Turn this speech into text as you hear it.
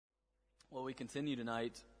Well, we continue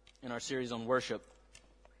tonight in our series on worship,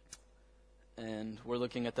 and we're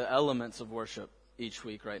looking at the elements of worship each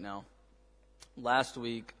week right now. Last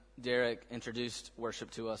week, Derek introduced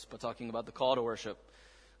worship to us by talking about the call to worship.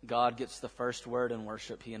 God gets the first word in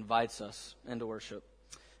worship. He invites us into worship.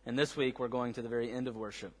 And this week, we're going to the very end of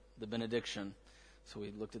worship, the benediction. So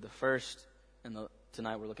we looked at the first, and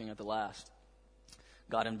tonight we're looking at the last.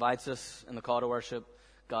 God invites us in the call to worship.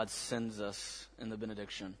 God sends us in the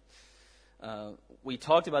benediction. We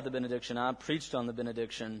talked about the benediction. I preached on the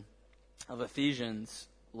benediction of Ephesians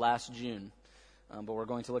last June. But we're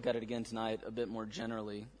going to look at it again tonight a bit more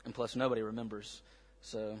generally. And plus, nobody remembers,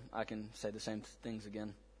 so I can say the same things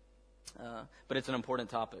again. But it's an important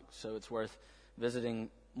topic, so it's worth visiting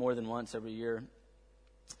more than once every year.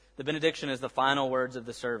 The benediction is the final words of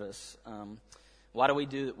the service. Why do we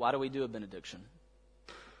do a benediction?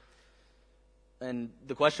 And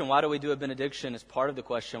the question, why do we do a benediction, is part of the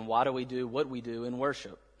question, why do we do what we do in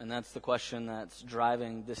worship? And that's the question that's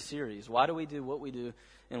driving this series. Why do we do what we do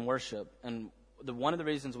in worship? And one of the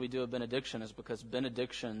reasons we do a benediction is because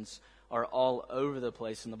benedictions are all over the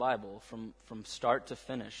place in the Bible, from start to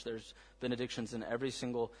finish. There's benedictions in every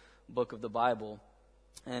single book of the Bible.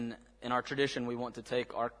 And in our tradition, we want to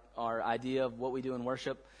take our idea of what we do in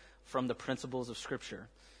worship from the principles of Scripture.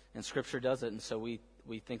 And Scripture does it, and so we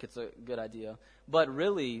think it's a good idea. But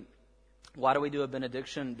really, why do we do a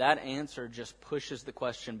benediction? That answer just pushes the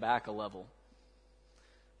question back a level.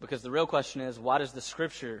 Because the real question is, why does the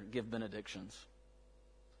Scripture give benedictions?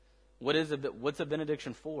 What's a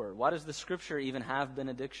benediction for? Why does the Scripture even have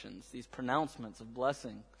benedictions, these pronouncements of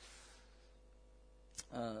blessing?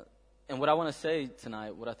 And what I want to say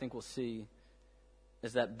tonight, what I think we'll see,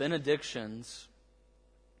 is that benedictions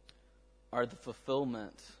are the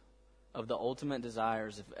fulfillment of the ultimate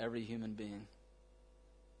desires of every human being.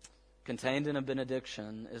 Contained in a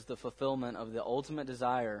benediction is the fulfillment of the ultimate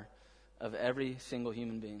desire of every single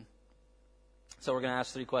human being. So we're going to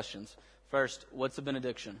ask 3 questions. First, what's a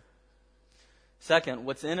benediction? Second,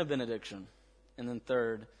 what's in a benediction? And then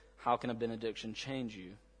third, how can a benediction change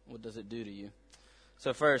you? What does it do to you?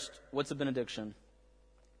 So first, what's a benediction?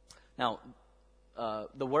 Now,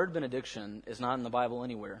 the word benediction is not in the Bible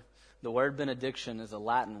anywhere. The word benediction is a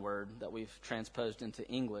Latin word that we've transposed into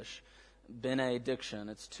English. Benediction,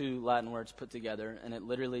 it's 2 Latin words put together, and it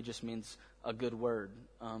literally just means a good word.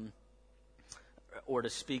 Or to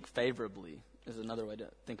speak favorably is another way to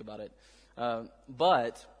think about it.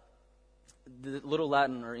 But the little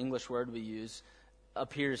Latin or English word we use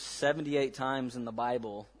appears 78 times in the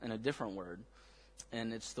Bible in a different word.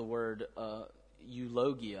 And it's the word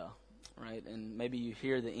eulogia, right? And maybe you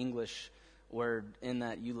hear the English word in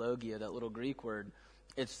that eulogia, that little Greek word.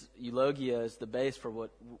 It's eulogia is the base for what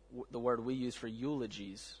the word we use for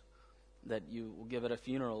eulogies, that you will give at a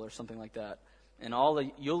funeral or something like that. And all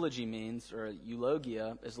a eulogy means, or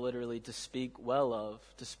eulogia, is literally to speak well of,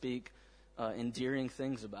 to speak endearing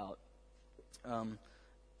things about.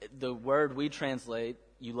 The word we translate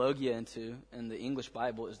eulogia into in the English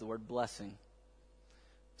Bible is the word blessing.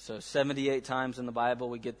 So 78 times in the Bible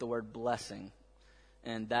we get the word blessing.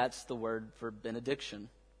 And that's the word for benediction.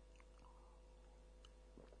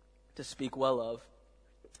 To speak well of.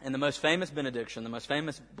 And the most famous benediction, the most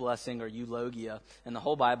famous blessing or eulogia in the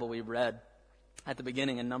whole Bible we read at the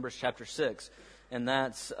beginning in Numbers chapter 6. And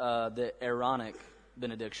that's the Aaronic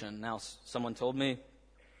benediction. Now, someone told me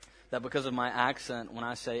that because of my accent, when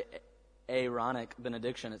I say Aaronic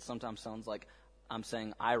benediction, it sometimes sounds like I'm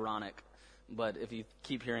saying ironic. But if you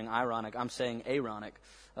keep hearing ironic, I'm saying Aaronic.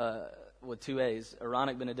 With 2 A's,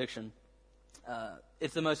 Aaronic benediction.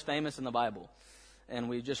 It's the most famous in the Bible, and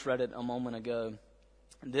we just read it a moment ago.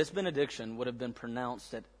 This benediction would have been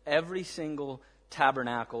pronounced at every single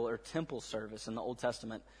tabernacle or temple service in the Old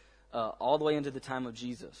Testament, all the way into the time of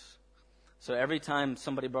Jesus. So every time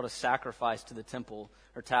somebody brought a sacrifice to the temple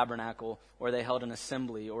or tabernacle, or they held an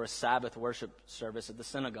assembly or a Sabbath worship service at the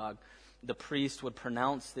synagogue, the priest would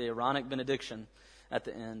pronounce the Aaronic benediction at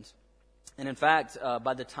the end. And in fact,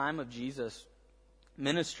 by the time of Jesus'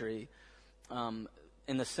 ministry,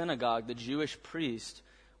 in the synagogue, the Jewish priests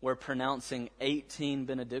were pronouncing 18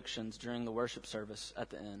 benedictions during the worship service at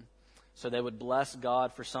the end. So they would bless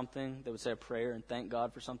God for something. They would say a prayer and thank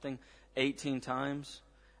God for something 18 times.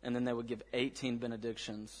 And then they would give 18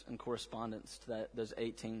 benedictions in correspondence to those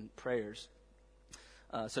 18 prayers.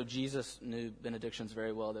 So Jesus knew benedictions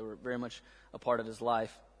very well. They were very much a part of his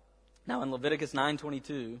life. Now in Leviticus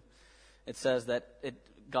 9:22, it says that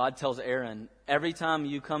God tells Aaron, every time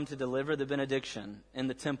you come to deliver the benediction in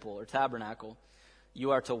the temple or tabernacle,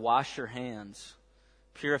 you are to wash your hands,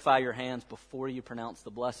 purify your hands before you pronounce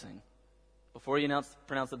the blessing. before you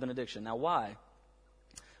pronounce the benediction. Now why?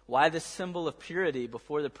 Why this symbol of purity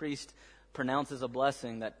before the priest pronounces a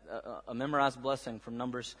blessing, that a memorized blessing from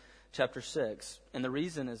Numbers chapter 6? And the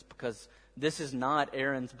reason is because this is not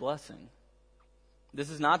Aaron's blessing. This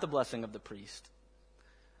is not the blessing of the priest.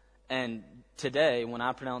 And today, when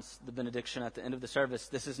I pronounce the benediction at the end of the service,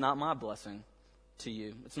 this is not my blessing to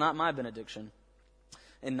you. It's not my benediction.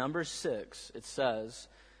 In Numbers 6, it says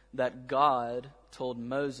that God told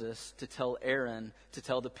Moses to tell Aaron to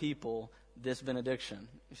tell the people this benediction.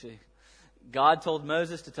 You see, God told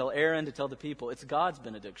Moses to tell Aaron to tell the people. It's God's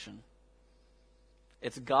benediction.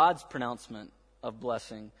 It's God's pronouncement of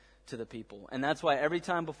blessing to the people. And that's why every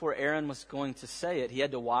time before Aaron was going to say it, he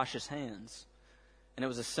had to wash his hands. And it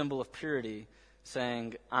was a symbol of purity,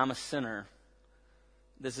 saying, I'm a sinner.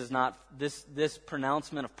 This is not this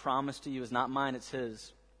pronouncement of promise to you is not mine, it's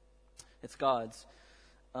his. It's God's.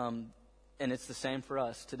 And it's the same for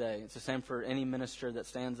us today. It's the same for any minister that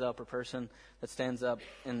stands up or person that stands up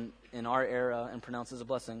in our era and pronounces a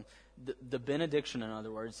blessing. The benediction, in other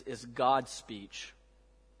words, is God's speech.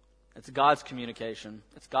 It's God's communication.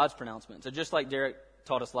 It's God's pronouncement. So just like Derek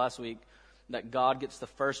taught us last week, that God gets the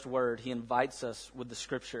first word. He invites us with the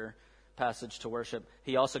scripture passage to worship.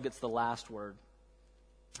 He also gets the last word.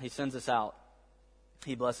 He sends us out.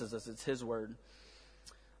 He blesses us. It's his word.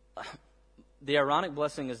 The Aaronic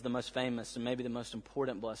blessing is the most famous and maybe the most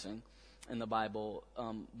important blessing in the Bible,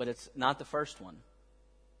 but it's not the first one.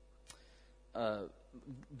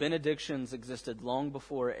 Benedictions existed long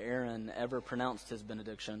before Aaron ever pronounced his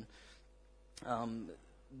benediction.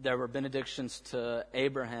 There were benedictions to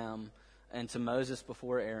Abraham and to Moses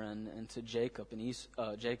before Aaron, and to Jacob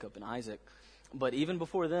and Isaac. But even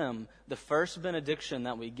before them, the first benediction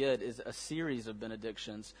that we get is a series of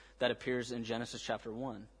benedictions that appears in Genesis chapter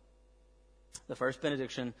 1. The first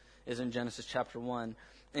benediction is in Genesis chapter 1,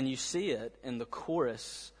 and you see it in the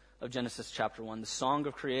chorus of Genesis chapter 1, the song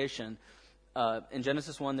of creation. In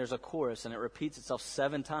Genesis 1, there's a chorus, and it repeats itself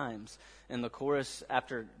 7 times. In the chorus,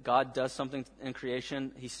 after God does something in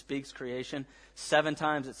creation, he speaks creation. 7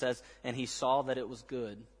 times it says, and he saw that it was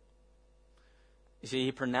good. You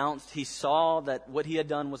see, he saw that what he had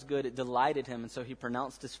done was good. It delighted him, and so he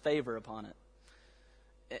pronounced his favor upon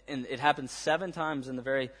it. And it happens 7 times in the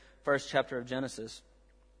very first chapter of Genesis.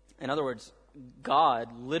 In other words,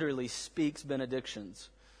 God literally speaks benedictions.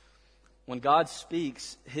 When God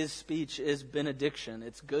speaks, his speech is benediction.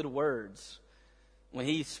 It's good words. When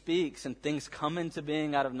he speaks and things come into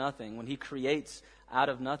being out of nothing, when he creates out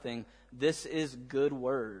of nothing, this is good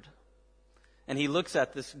word. And he looks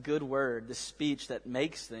at this good word, this speech that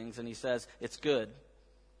makes things, and he says, it's good.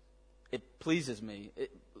 It pleases me.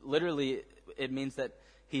 It means that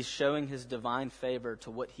he's showing his divine favor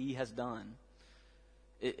to what he has done.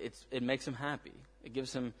 It makes him happy. It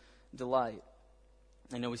gives him delight.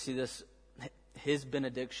 I know we see this, his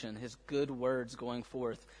benediction, his good words going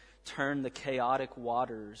forth, turn the chaotic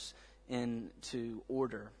waters into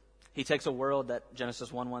order. He takes a world that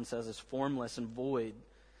Genesis 1:1 says is formless and void,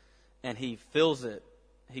 and he fills it.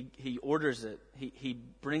 He orders it. He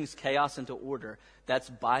brings chaos into order. That's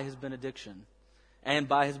by his benediction. And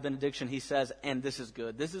by his benediction, he says, and this is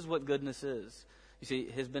good. This is what goodness is. You see,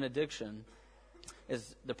 his benediction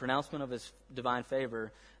is the pronouncement of his divine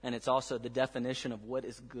favor, and it's also the definition of what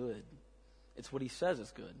is good. It's what he says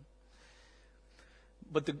is good.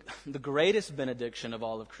 But the greatest benediction of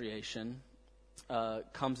all of creation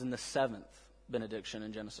comes in the 7th benediction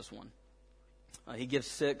in Genesis 1. He gives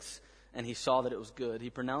 6, and he saw that it was good. He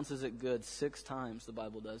pronounces it good 6 times, the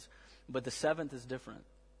Bible does. But the 7th is different.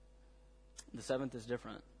 The 7th is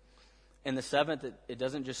different. In the 7th, it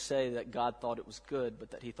doesn't just say that God thought it was good,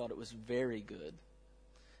 but that he thought it was very good.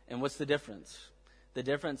 And what's the difference? The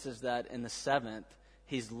difference is that in the 7th,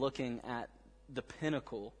 he's looking at the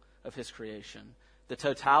pinnacle of his creation, the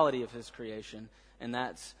totality of his creation, and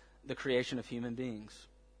that's the creation of human beings.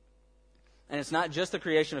 And it's not just the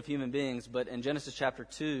creation of human beings, but in Genesis chapter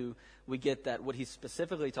 2, we get that what he's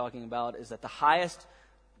specifically talking about is that the highest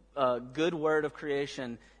good word of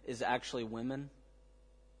creation is actually women.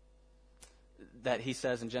 That he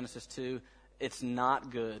says in Genesis 2, it's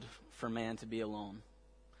not good for man to be alone.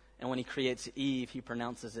 And when he creates Eve, he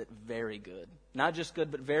pronounces it very good. Not just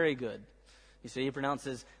good, but very good. You see, he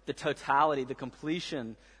pronounces the totality, the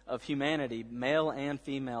completion of humanity, male and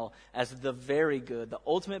female, as the very good, the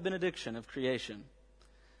ultimate benediction of creation.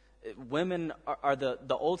 Women are the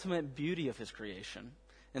ultimate beauty of his creation.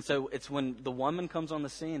 And so it's when the woman comes on the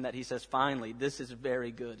scene that he says, finally, this is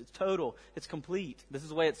very good. It's total. It's complete. This is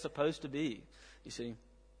the way it's supposed to be, you see.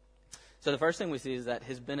 So the first thing we see is that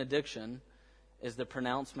his benediction is the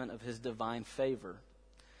pronouncement of his divine favor.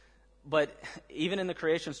 But even in the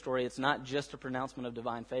creation story, it's not just a pronouncement of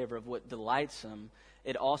divine favor, of what delights him.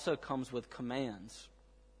 It also comes with commands.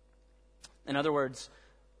 In other words,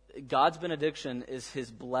 God's benediction is his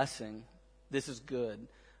blessing. This is good.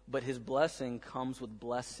 But his blessing comes with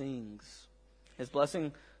blessings. His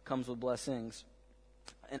blessing comes with blessings.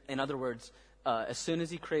 In other words, as soon as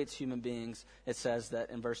he creates human beings, it says that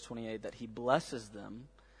in verse 28 that he blesses them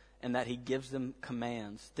and that he gives them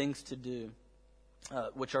commands, things to do,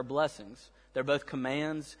 which are blessings. They're both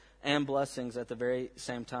commands and blessings at the very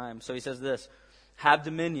same time. So he says this, have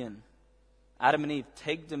dominion. Adam and Eve,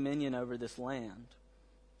 take dominion over this land.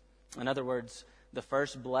 In other words, the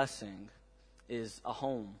first blessing is a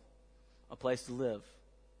home, a place to live,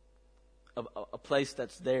 a place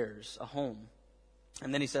that's theirs, a home.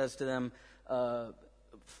 And then he says to them,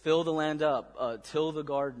 fill the land up, till the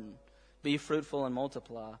garden, be fruitful and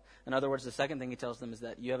multiply. In other words, the second thing he tells them is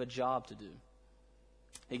that you have a job to do.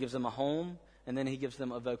 He gives them a home, and then he gives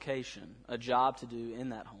them a vocation, a job to do in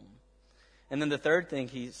that home. And then the third thing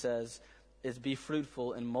he says is be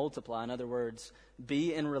fruitful and multiply. In other words,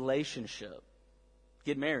 be in relationship.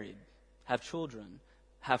 Get married. Have children.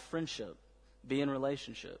 Have friendship. Be in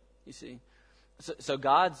relationship. You see? So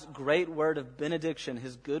God's great word of benediction,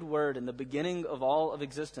 his good word in the beginning of all of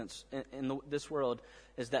existence in this world,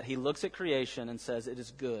 is that he looks at creation and says it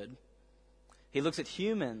is good. He looks at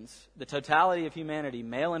humans, the totality of humanity,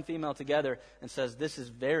 male and female together, and says this is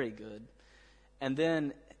very good. And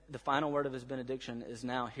then the final word of his benediction is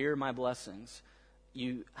now, here are my blessings.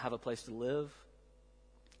 You have a place to live.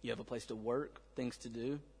 You have a place to work, things to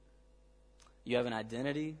do. You have an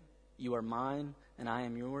identity. You are mine, and I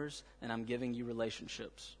am yours, and I'm giving you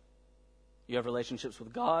relationships. You have relationships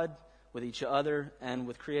with God, with each other, and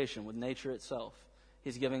with creation, with nature itself.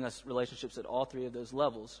 He's giving us relationships at all three of those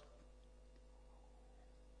levels.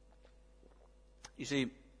 You see,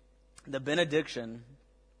 the benediction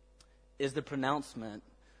is the pronouncement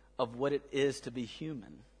of what it is to be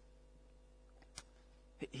human.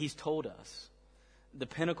 He's told us the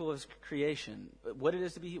pinnacle of creation, what it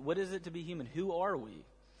is to be human. Who are we?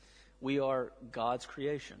 We are God's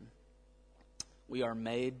creation. We are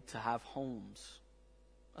made to have homes,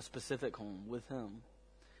 a specific home with him.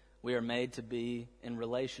 We are made to be in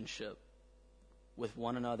relationship with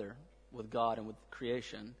one another, with God and with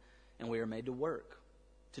creation, and we are made to work,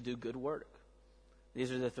 to do good work.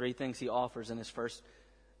 These are the three things he offers in his first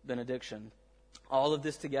benediction. All of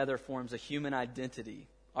this together forms a human identity,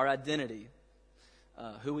 our identity,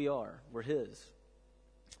 who we are. We're his.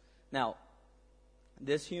 Now,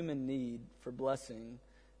 this human need for blessing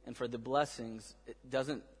and for the blessings, it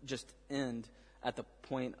doesn't just end at the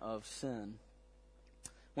point of sin.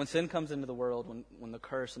 When sin comes into the world, when the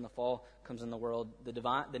curse and the fall comes in the world,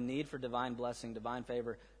 the need for divine blessing, divine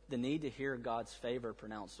favor, the need to hear God's favor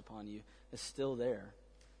pronounced upon you is still there.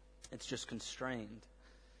 It's just constrained.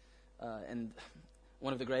 And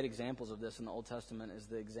one of the great examples of this in the Old Testament is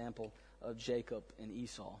the example of Jacob and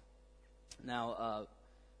Esau. Now,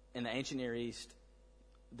 in the ancient Near East,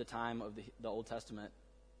 the time of the Old Testament,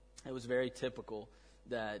 it was very typical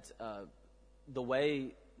that the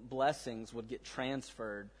way blessings would get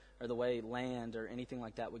transferred, or the way land or anything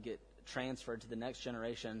like that would get transferred to the next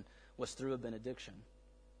generation, was through a benediction.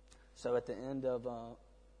 So at the end of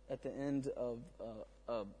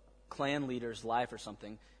a clan leader's life or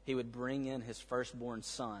something, he would bring in his firstborn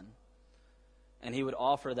son, and he would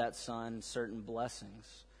offer that son certain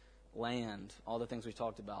blessings, land, all the things we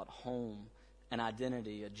talked about, home, an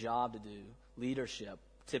identity, a job to do, leadership,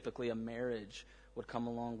 typically a marriage would come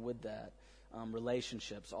along with that,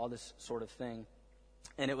 relationships, all this sort of thing.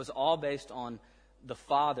 And it was all based on the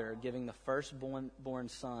father giving the firstborn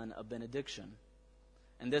son a benediction.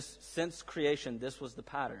 And this, since creation, this was the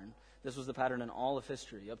pattern. This was the pattern in all of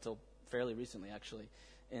history, up till fairly recently, actually,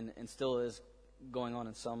 and still is going on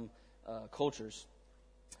in some cultures.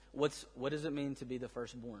 What does it mean to be the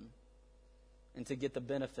firstborn? And to get the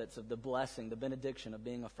benefits of the blessing, the benediction of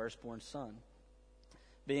being a firstborn son.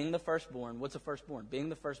 Being the firstborn, what's a firstborn? Being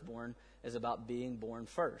the firstborn is about being born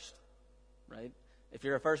first, right? If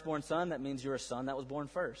you're a firstborn son, that means you're a son that was born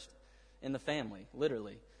first in the family,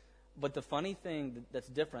 literally. But the funny thing that's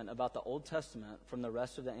different about the Old Testament from the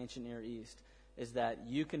rest of the ancient Near East is that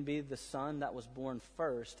you can be the son that was born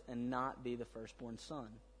first and not be the firstborn son.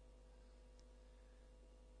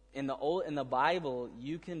 In the Bible,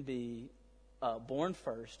 you can be born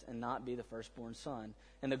first and not be the firstborn son.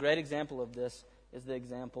 And the great example of this is the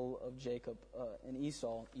example of Jacob and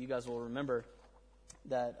Esau. You guys will remember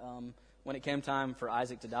that when it came time for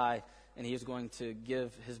Isaac to die and he was going to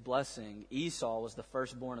give his blessing, Esau was the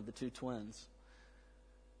firstborn of the two twins.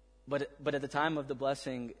 But at the time of the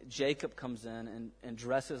blessing, Jacob comes in and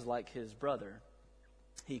dresses like his brother.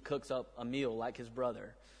 He cooks up a meal like his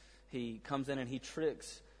brother. He comes in and he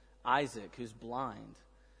tricks Isaac, who's blind,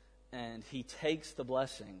 and he takes the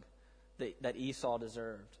blessing that Esau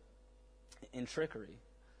deserved in trickery.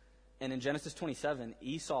 And in Genesis 27,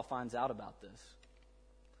 Esau finds out about this.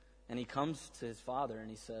 And he comes to his father and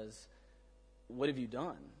he says, "What have you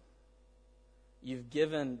done? You've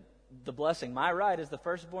given the blessing. My right is the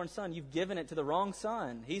firstborn son. You've given it to the wrong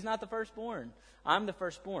son. He's not the firstborn. I'm the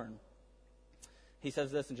firstborn." He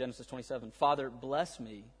says this in Genesis 27, "Father, bless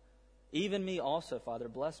me. Even me also, Father,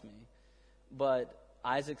 bless me." But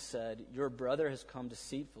Isaac said, "Your brother has come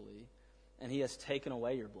deceitfully, and he has taken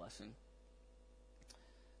away your blessing."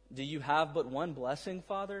 "Do you have but one blessing,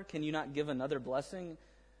 Father? Can you not give another blessing?"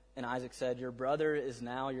 And Isaac said, "Your brother is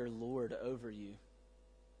now your lord over you."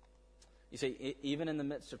 You see, even in the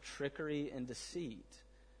midst of trickery and deceit,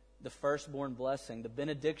 the firstborn blessing, the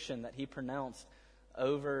benediction that he pronounced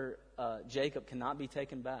over Jacob cannot be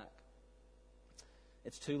taken back.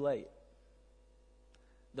 It's too late.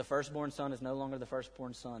 The firstborn son is no longer the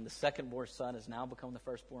firstborn son. The secondborn son has now become the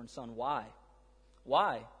firstborn son. Why?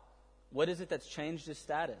 Why? What is it that's changed his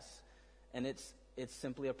status? And it's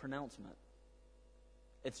simply a pronouncement.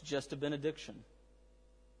 It's just a benediction.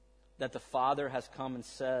 That the Father has come and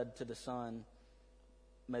said to the Son,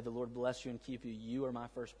 "May the Lord bless you and keep you. You are my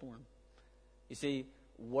firstborn." You see,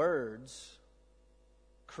 words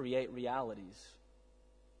create realities.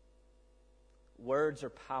 Words are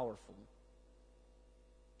powerful.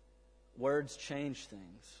 Words change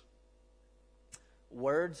things.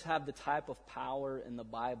 Words have the type of power in the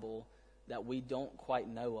Bible that we don't quite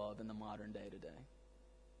know of in the modern day today.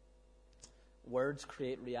 Words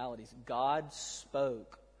create realities. God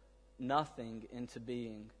spoke nothing into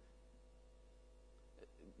being.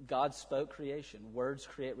 God spoke creation. Words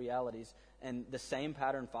create realities. And the same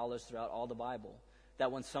pattern follows throughout all the Bible.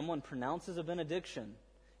 That when someone pronounces a benediction,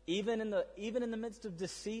 even in the midst of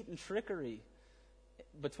deceit and trickery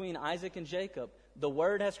between Isaac and Jacob, the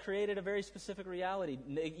word has created a very specific reality.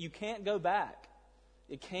 You can't go back.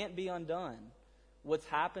 It can't be undone. What's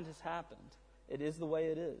happened has happened. It is the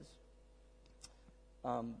way it is.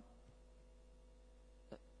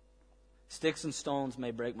 Sticks and stones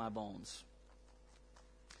may break my bones,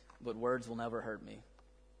 but words will never hurt me.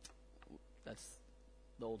 That's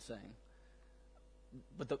the old saying.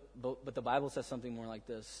 But the Bible says something more like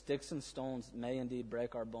this: sticks and stones may indeed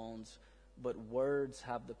break our bones, but words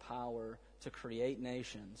have the power to create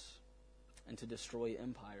nations and to destroy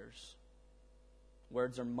empires.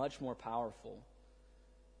 Words are much more powerful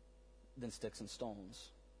than sticks and stones.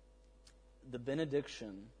 The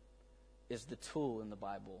benediction is the tool in the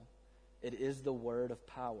Bible. It is the word of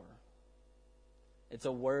power. It's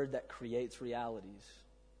a word that creates realities.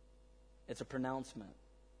 It's a pronouncement.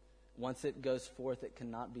 Once it goes forth, it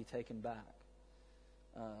cannot be taken back.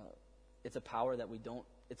 It's a power that we don't,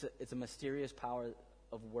 it's a mysterious power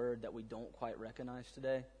of word that we don't quite recognize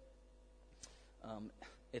today.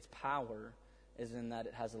 Its power is in that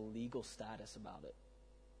it has a legal status about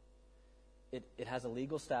it. It has a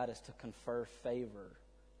legal status to confer favor,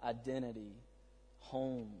 identity,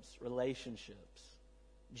 homes, relationships,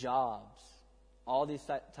 jobs, all these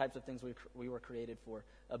types of things we were created for.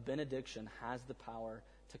 A benediction has the power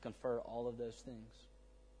to confer all of those things.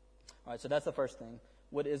 All right, so that's the first thing.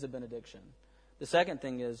 What is a benediction? The second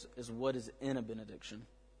thing is what is in a benediction?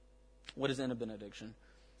 What is in a benediction?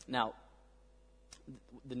 Now,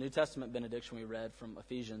 the New Testament benediction we read from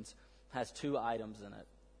Ephesians has two items in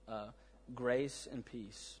it. Grace and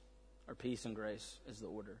peace, or peace and grace is the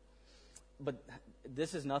order. But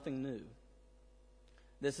this is nothing new.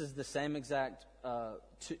 This is the same exact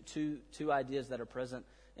two ideas that are present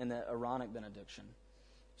in the Aaronic benediction.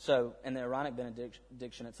 So, in the Aaronic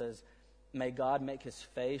benediction, it says, "May God make his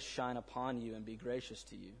face shine upon you and be gracious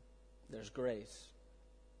to you." There's grace.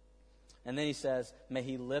 And then he says, "May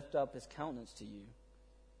he lift up his countenance to you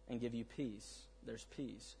and give you peace." There's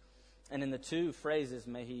peace. And in the two phrases,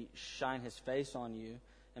 "May he shine his face on you,"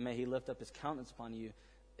 and "May he lift up his countenance upon you,"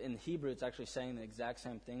 in Hebrew, it's actually saying the exact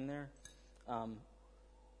same thing there.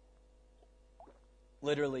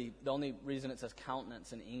 Literally, the only reason it says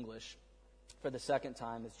countenance in English for the second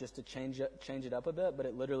time is just to change it up a bit, but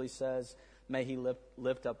it literally says, "May he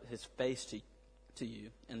lift up his face to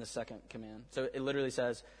you" in the second command. So it literally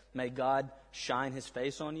says, "May God shine his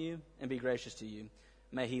face on you and be gracious to you.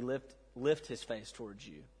 May he lift his face towards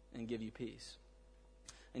you and give you peace."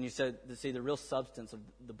 And you see the real substance of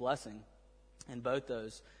the blessing in both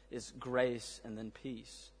those is grace and then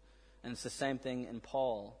peace. And it's the same thing in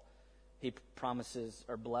Paul. He promises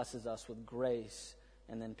or blesses us with grace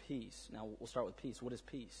and then peace. Now, we'll start with peace. What is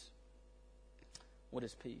peace? What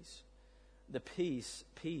is peace? The peace,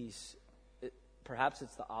 perhaps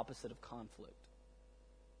it's the opposite of conflict.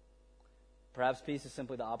 Perhaps peace is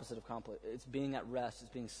simply the opposite of conflict. It's being at rest.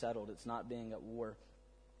 It's being settled. It's not being at war.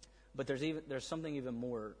 But there's something even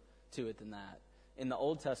more to it than that. In the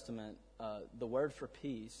Old Testament, the word for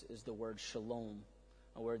peace is the word shalom,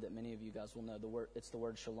 a word that many of you guys will know. It's the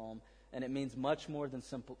word shalom, and it means much more than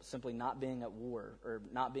simply not being at war or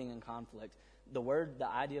not being in conflict. The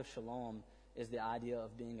idea of shalom is the idea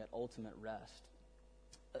of being at ultimate rest.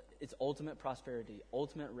 It's ultimate prosperity,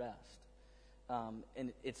 ultimate rest.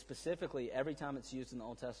 And it specifically, every time it's used in the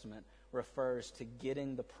Old Testament, refers to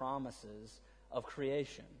getting the promises of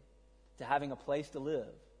creation, to having a place to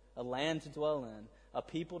live, a land to dwell in, a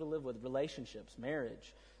people to live with, relationships,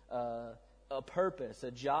 marriage, a purpose,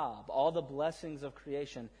 a job, all the blessings of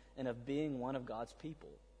creation and of being one of God's people.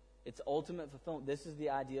 It's ultimate fulfillment. This is the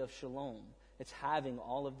idea of shalom. It's having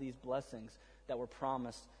all of these blessings that were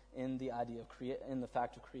promised in the idea of in the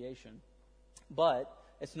fact of creation. But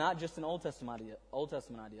it's not just an Old Testament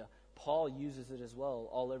idea. Paul uses it as well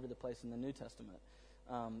all over the place in the New Testament.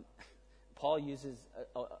 Paul uses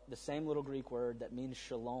the same little Greek word that means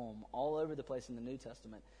shalom all over the place in the New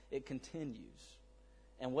Testament. It continues.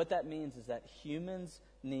 And what that means is that humans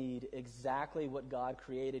need exactly what God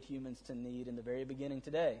created humans to need in the very beginning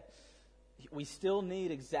today. We still need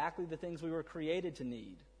exactly the things we were created to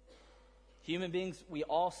need. Human beings, we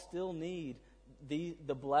all still need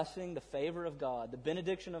the blessing, the favor of God, the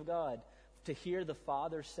benediction of God, to hear the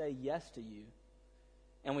Father say yes to you.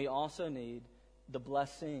 And we also need the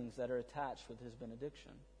blessings that are attached with his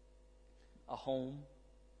benediction. A home,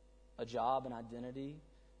 a job, an identity,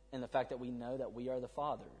 and the fact that we know that we are the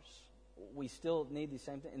Father's. We still need these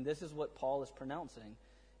same things. And this is what Paul is pronouncing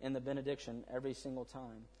in the benediction every single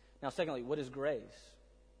time. Now, secondly, what is grace?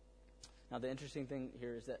 Now, the interesting thing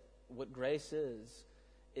here is that what grace is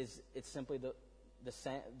it's simply the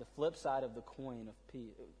flip side of the coin of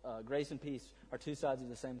peace. Grace and peace are two sides of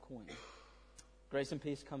the same coin. Grace and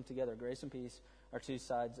peace come together. Grace and peace are two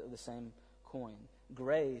sides of the same coin.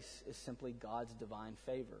 Grace is simply God's divine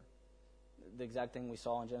favor. The exact thing we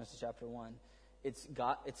saw in Genesis chapter 1. It's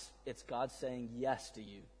God saying yes to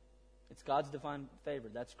you. It's God's divine favor.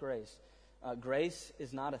 That's grace. Grace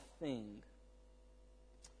is not a thing.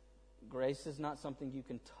 Grace is not something you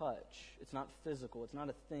can touch. It's not physical. It's not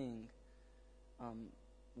a thing.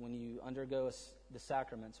 When you undergo the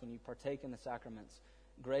sacraments, when you partake in the sacraments,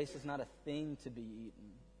 grace is not a thing to be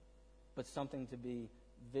eaten, but something to be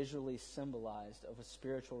visually symbolized of a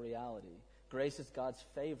spiritual reality. Grace is God's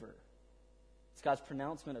favor. It's God's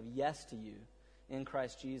pronouncement of yes to you in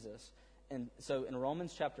Christ Jesus. And so in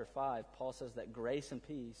Romans chapter 5, Paul says that grace and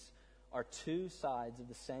peace are two sides of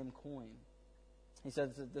the same coin. He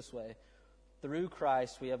says it this way: through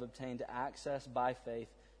Christ we have obtained access by faith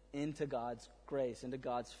into God's grace, into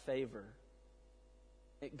God's favor.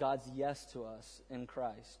 God's yes to us in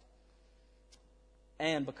Christ.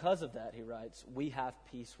 And because of that, he writes, we have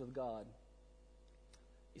peace with God.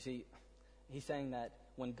 You see, he's saying that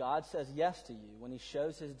when God says yes to you, when he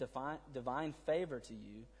shows his divine favor to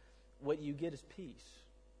you, what you get is peace.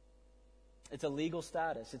 It's a legal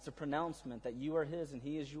status. It's a pronouncement that you are his and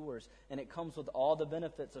he is yours. And it comes with all the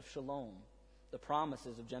benefits of shalom, the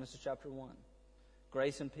promises of Genesis chapter 1.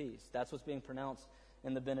 Grace and peace. That's what's being pronounced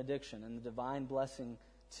in the benediction and the divine blessing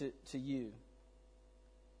to you.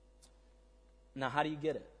 Now, how do you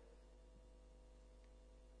get it?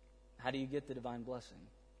 How do you get the divine blessing?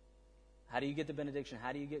 How do you get the benediction?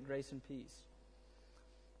 How do you get grace and peace?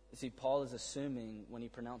 You see, Paul is assuming when he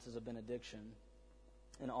pronounces a benediction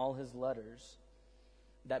in all his letters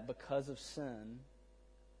that because of sin,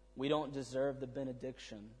 we don't deserve the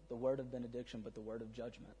benediction, the word of benediction, but the word of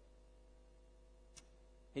judgment.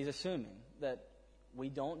 He's assuming that we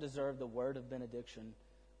don't deserve the word of benediction,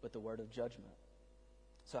 but the word of judgment.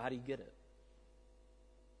 So how do you get it?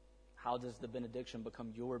 How does the benediction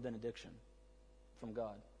become your benediction from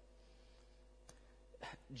God?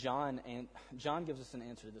 John gives us an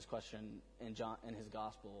answer to this question in his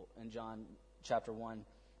gospel in John chapter 1.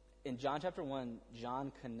 In John chapter 1,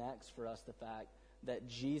 John connects for us the fact that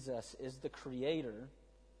Jesus is the creator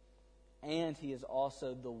and he is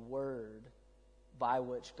also the word by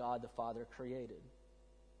which God the Father created.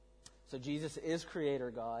 So Jesus is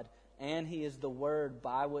creator God, and he is the word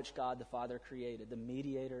by which God the Father created, the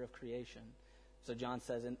mediator of creation. So John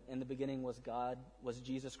says, in the beginning was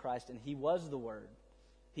Jesus Christ, and he was the word.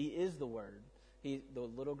 He is the word. The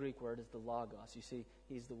little Greek word is the logos. You see,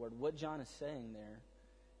 he's the word. What John is saying there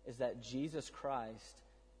is that Jesus Christ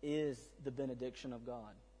is the benediction of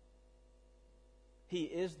God. He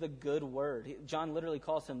is the good word. John literally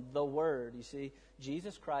calls him the Word. You see,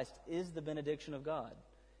 Jesus Christ is the benediction of God.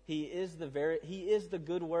 He is the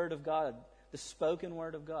good word of God, the spoken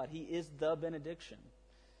word of God. He is the benediction.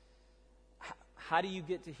 How do you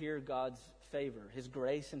get to hear God's favor, His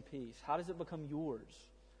grace and peace? How does it become yours?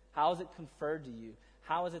 How is it conferred to you?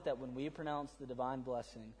 How is it that when we pronounce the divine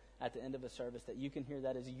blessing at the end of a service, that you can hear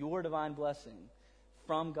that as your divine blessing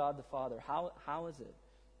from God the Father? How is it?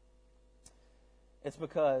 It's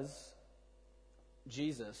because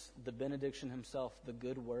Jesus, the benediction himself, the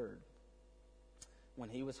good word, when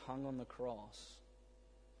he was hung on the cross,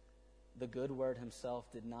 the good word himself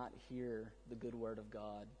did not hear the good word of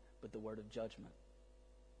God, but the word of judgment,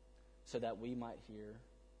 so that we might hear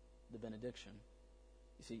the benediction.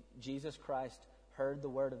 You see, Jesus Christ heard the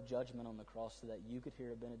word of judgment on the cross so that you could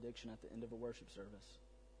hear a benediction at the end of a worship service.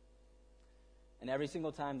 And every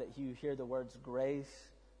single time that you hear the words grace,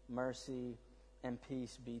 mercy, and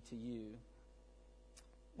peace be to you,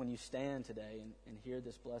 when you stand today and hear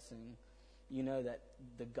this blessing, you know that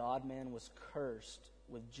the God-man was cursed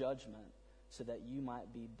with judgment so that you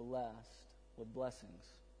might be blessed with blessings.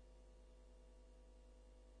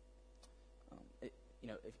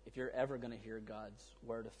 If you're ever going to hear God's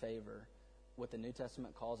word of favor, what the New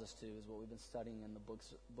Testament calls us to is what we've been studying in the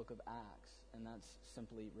book of Acts, and that's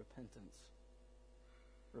simply repentance.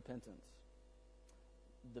 Repentance.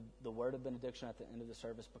 The word of benediction at the end of the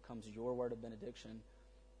service becomes your word of benediction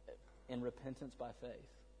in repentance by faith.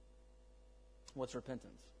 What's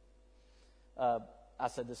repentance? I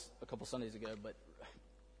said this a couple Sundays ago, but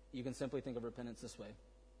you can simply think of repentance this way.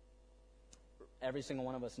 Every single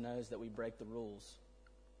one of us knows that we break the rules,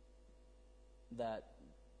 that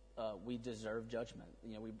we deserve judgment.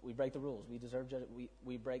 We break the rules. We deserve judgment.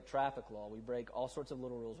 We break traffic law. We break all sorts of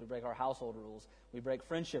little rules. We break our household rules. We break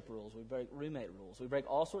friendship rules. We break roommate rules. We break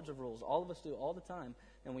all sorts of rules. All of us do all the time,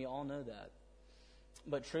 and we all know that.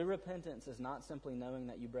 But true repentance is not simply knowing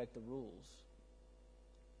that you break the rules.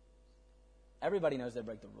 Everybody knows they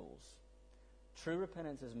break the rules. True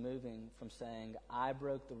repentance is moving from saying, I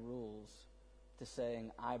broke the rules, to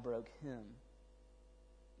saying, I broke him,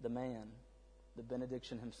 the man, the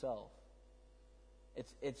benediction himself.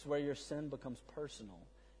 It's where your sin becomes personal.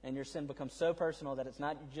 And your sin becomes so personal that it's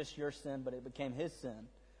not just your sin, but it became his sin,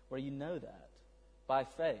 where you know that by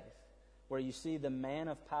faith, where you see the man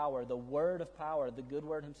of power, the word of power, the good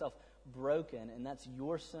word himself broken, and that's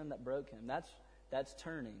your sin that broke him. That's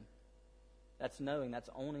turning. That's knowing. That's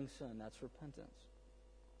owning sin. That's repentance.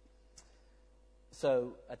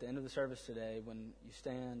 So at the end of the service today, when you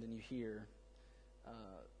stand and you hear,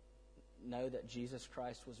 know that Jesus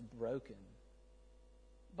Christ was broken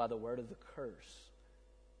by the word of the curse,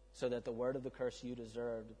 so that the word of the curse you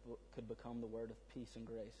deserved could become the word of peace and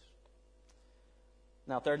grace.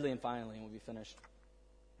 Now, thirdly and finally, and we'll be finished,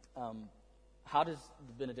 how does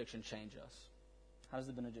the benediction change us? How does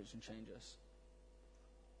the benediction change us?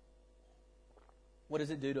 What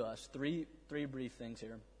does it do to us? Three brief things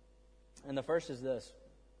here. And the first is this.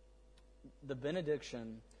 The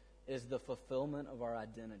benediction is the fulfillment of our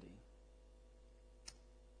identity.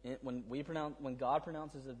 When God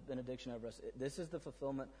pronounces a benediction over us, this is the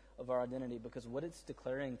fulfillment of our identity, because what it's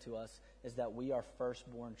declaring to us is that we are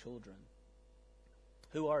firstborn children.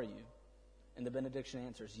 Who are you? And the benediction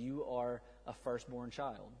answers, you are a firstborn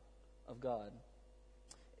child of God.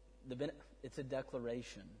 It's a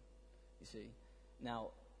declaration, you see. Now,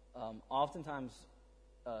 oftentimes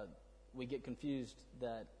we get confused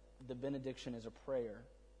that the benediction is a prayer.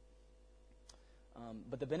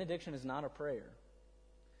 But the benediction is not a prayer.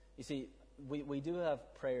 You see, we do have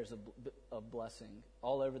prayers of blessing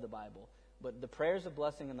all over the Bible. But the prayers of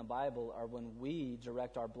blessing in the Bible are when we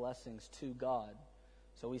direct our blessings to God.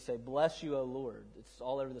 So we say, bless you, O Lord. It's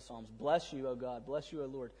all over the Psalms. Bless you, O God. Bless you, O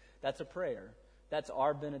Lord. That's a prayer. That's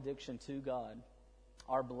our benediction to God.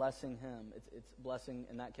 Our blessing him. It's blessing,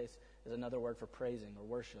 in that case, is another word for praising or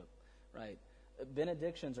worship, right?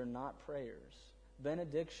 Benedictions are not prayers.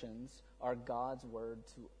 Benedictions are God's word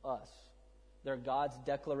to us. They're God's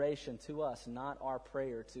declaration to us, not our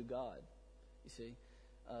prayer to God. You see,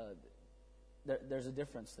 there's a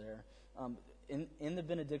difference there. In the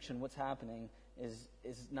benediction, what's happening is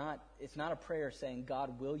not a prayer saying,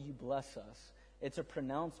 God, will you bless us? It's a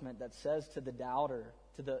pronouncement that says to the doubter,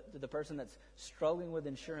 to the person that's struggling with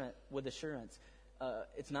assurance.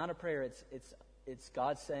 It's not a prayer. It's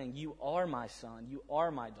God saying, you are my son. You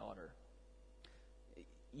are my daughter.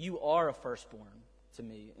 You are a firstborn to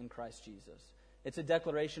me in Christ Jesus. It's a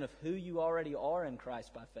declaration of who you already are in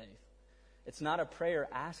Christ by faith. It's not a prayer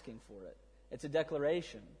asking for it. It's a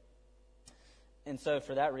declaration. And so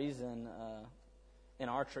for that reason, in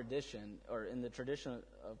our tradition, or in the tradition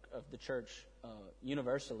of the church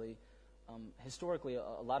universally, historically,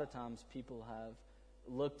 a lot of times people have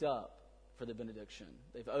looked up for the benediction.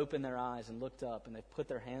 They've opened their eyes and looked up, and they've put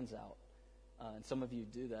their hands out. And some of you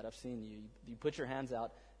do that. I've seen you. You put your hands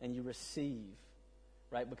out and you receive,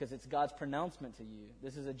 right? Because it's God's pronouncement to you.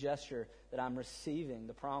 This is a gesture that I'm receiving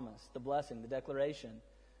the promise, the blessing, the declaration.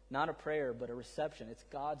 Not a prayer, but a reception. It's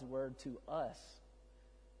God's word to us,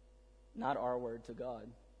 not our word to God.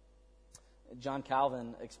 John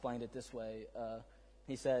Calvin explained it this way.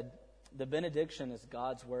 He said, "The benediction is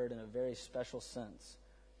God's word in a very special sense.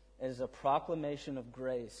 It is a proclamation of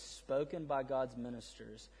grace spoken by God's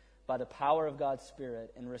ministers, by the power of God's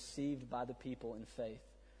Spirit, and received by the people in faith.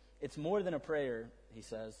 It's more than a prayer," he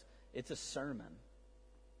says. It's a sermon.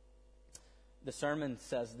 The sermon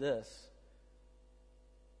says this,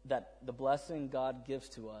 that the blessing God gives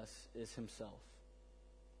to us is himself.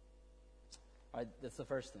 All right, that's the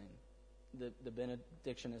first thing. The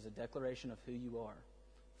benediction is a declaration of who you are.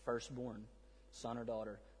 Firstborn, son or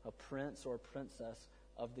daughter, a prince or princess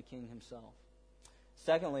of the King himself.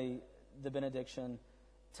 Secondly, the benediction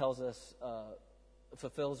tells us,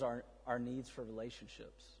 fulfills our needs for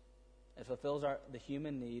relationships. It fulfills the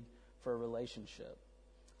human need for a relationship.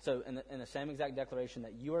 So in the same exact declaration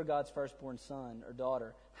that you are God's firstborn son or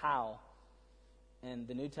daughter, how? And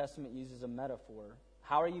the New Testament uses a metaphor.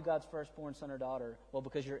 How are you God's firstborn son or daughter? Well,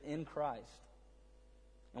 because you're in Christ.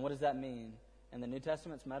 And what does that mean? And the New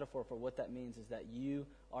Testament's metaphor for what that means is that you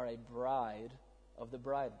are a bride of the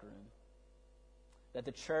bridegroom. That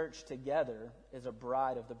the church together is a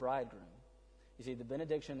bride of the bridegroom. You see, the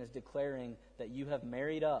benediction is declaring that you have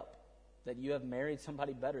married up, that you have married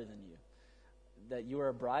somebody better than you, that you are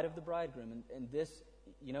a bride of the bridegroom. And this,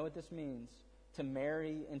 you know what this means? To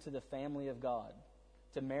marry into the family of God,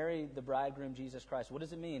 to marry the bridegroom, Jesus Christ. What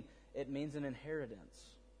does it mean? It means an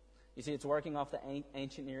inheritance. You see, it's working off the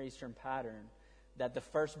ancient Near Eastern pattern that the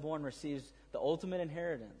firstborn receives the ultimate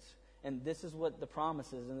inheritance. And this is what the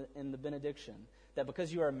promise is in the benediction. That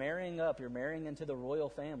because you are marrying up, you're marrying into the royal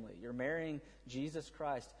family. You're marrying Jesus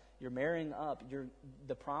Christ. You're marrying up.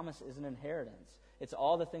 The promise is an inheritance. It's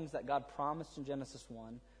all the things that God promised in Genesis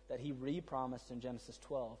 1 that he re-promised in Genesis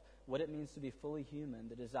 12. What it means to be fully human,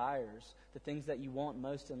 the desires, the things that you want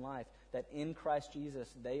most in life, that in Christ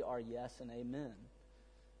Jesus, they are yes and amen.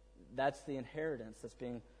 That's the inheritance that's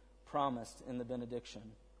being promised in the benediction.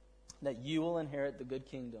 That you will inherit the good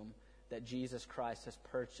kingdom that Jesus Christ has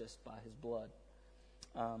purchased by his blood.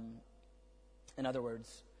 In other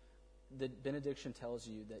words, the benediction tells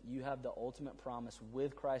you that you have the ultimate promise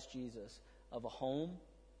with Christ Jesus of a home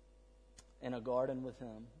and a garden with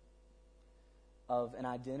him, of an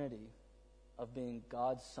identity, of being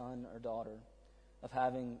God's son or daughter, of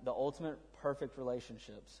having the ultimate perfect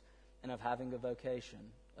relationships, and of having a vocation,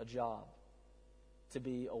 a job, to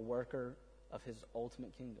be a worker of his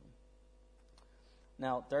ultimate kingdom.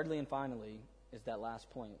 Now, thirdly and finally is that last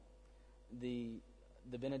point. The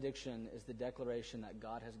benediction is the declaration that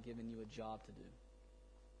God has given you a job to do.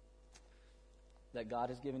 That God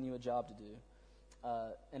has given you a job to do.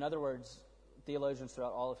 In other words, theologians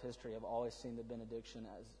throughout all of history have always seen the benediction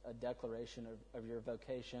as a declaration of your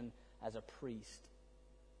vocation as a priest.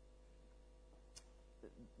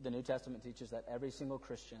 The New Testament teaches that every single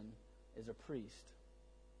Christian is a priest.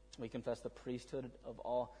 We confess the priesthood of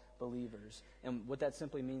all believers. And what that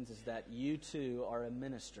simply means is that you too are a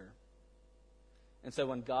minister. And so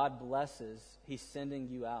when God blesses, he's sending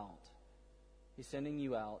you out. He's sending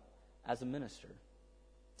you out as a minister.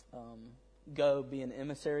 Go, be an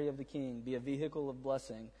emissary of the King, be a vehicle of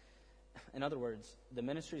blessing. In other words, the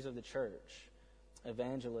ministries of the church,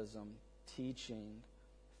 evangelism, teaching,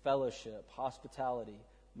 fellowship, hospitality,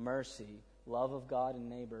 mercy, love of God and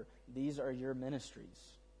neighbor, these are your ministries.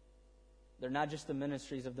 They're not just the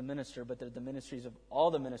ministries of the minister, but they're the ministries of all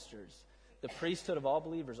the ministers, the priesthood of all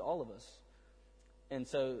believers, all of us. And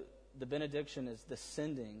so the benediction is the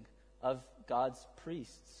sending of God's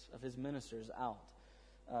priests, of his ministers out,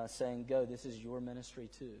 saying, go, this is your ministry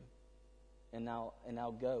too. And now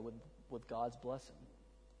go with God's blessing.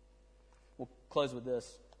 We'll close with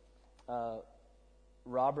this.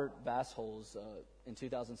 Robert Bassholz, in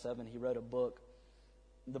 2007, he wrote a book.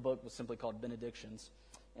 The book was simply called Benedictions.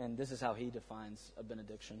 And this is how he defines a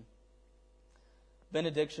benediction.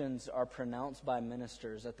 Benedictions are pronounced by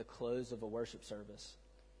ministers at the close of a worship service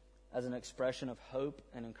as an expression of hope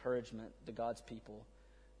and encouragement to God's people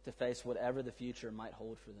to face whatever the future might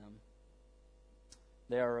hold for them.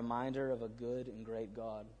 They are a reminder of a good and great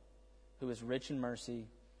God who is rich in mercy,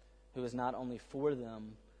 who is not only for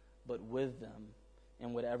them, but with them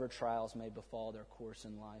in whatever trials may befall their course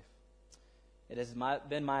in life. It has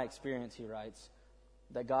been my experience, he writes,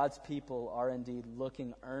 that God's people are indeed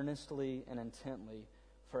looking earnestly and intently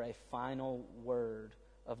for a final word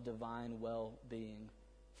of divine well-being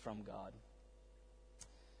from God.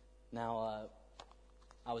 Now,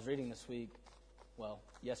 I was reading this week,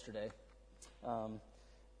 yesterday,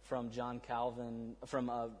 from John Calvin, from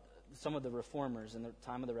some of the reformers in the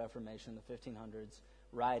time of the Reformation, the 1500s,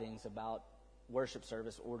 writings about worship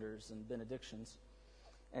service orders and benedictions.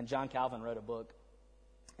 And John Calvin wrote a book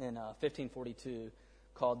in 1542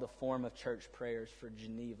 called The Form of Church Prayers for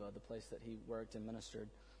Geneva, the place that he worked and ministered.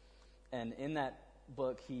 And in that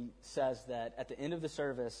book, he says that at the end of the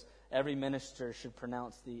service, every minister should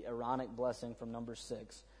pronounce the Aaronic blessing from number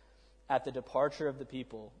 6. At the departure of the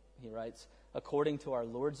people, he writes, according to our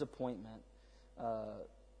Lord's appointment,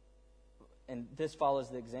 and this follows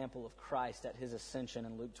the example of Christ at his ascension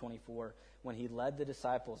in Luke 24. When he led the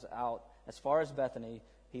disciples out as far as Bethany,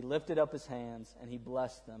 he lifted up his hands and he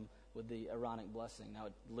blessed them with the Aaronic blessing. Now,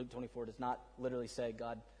 Luke 24 does not literally say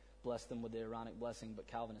God blessed them with the Aaronic blessing, but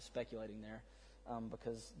Calvin is speculating there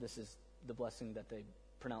because this is the blessing that they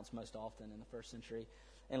pronounced most often in the first century.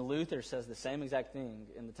 And Luther says the same exact thing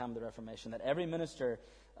in the time of the Reformation, that every minister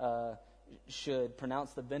should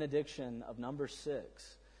pronounce the benediction of number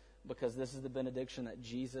 6, because this is the benediction that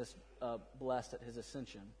Jesus blessed at his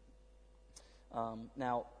ascension.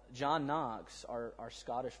 Now, John Knox, our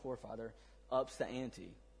Scottish forefather, ups the ante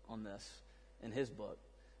on this in his book,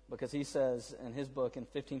 because he says in his book in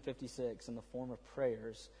 1556, in the Form of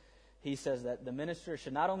Prayers, he says that the minister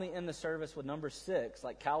should not only end the service with number 6,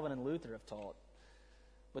 like Calvin and Luther have taught,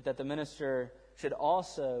 but that the minister should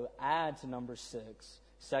also add to number 6,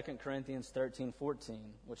 2 Corinthians 13:14,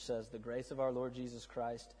 which says, the grace of our Lord Jesus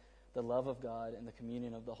Christ, the love of God, and the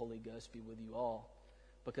communion of the Holy Ghost be with you all.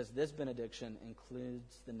 Because this benediction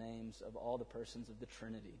includes the names of all the persons of the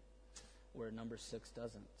Trinity, where number 6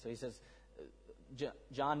 doesn't. So he says,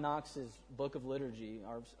 John Knox's book of liturgy,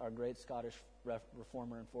 our great Scottish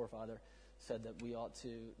reformer and forefather, said that we ought to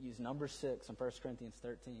use number 6 in 1 Corinthians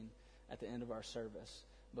 13 at the end of our service,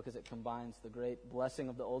 because it combines the great blessing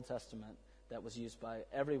of the Old Testament that was used by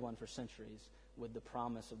everyone for centuries with the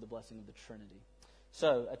promise of the blessing of the Trinity.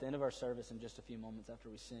 So, at the end of our service, in just a few moments after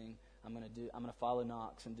we sing, I'm going to follow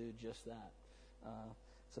Knox and do just that.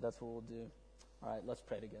 So that's what we'll do. All right, let's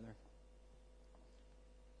pray together.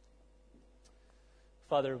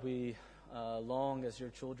 Father, we long as your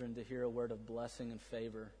children to hear a word of blessing and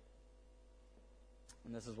favor.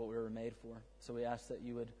 And this is what we were made for. So we ask that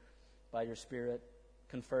you would, by your Spirit,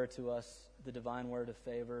 confer to us the divine word of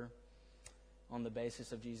favor on the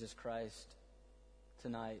basis of Jesus Christ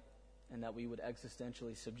tonight, and that we would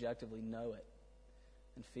existentially, subjectively know it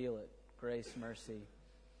and feel it, grace, mercy,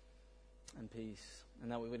 and peace.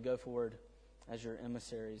 And that we would go forward as your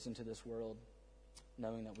emissaries into this world,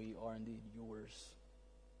 knowing that we are indeed yours.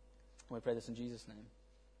 And we pray this in Jesus' name.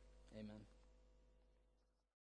 Amen.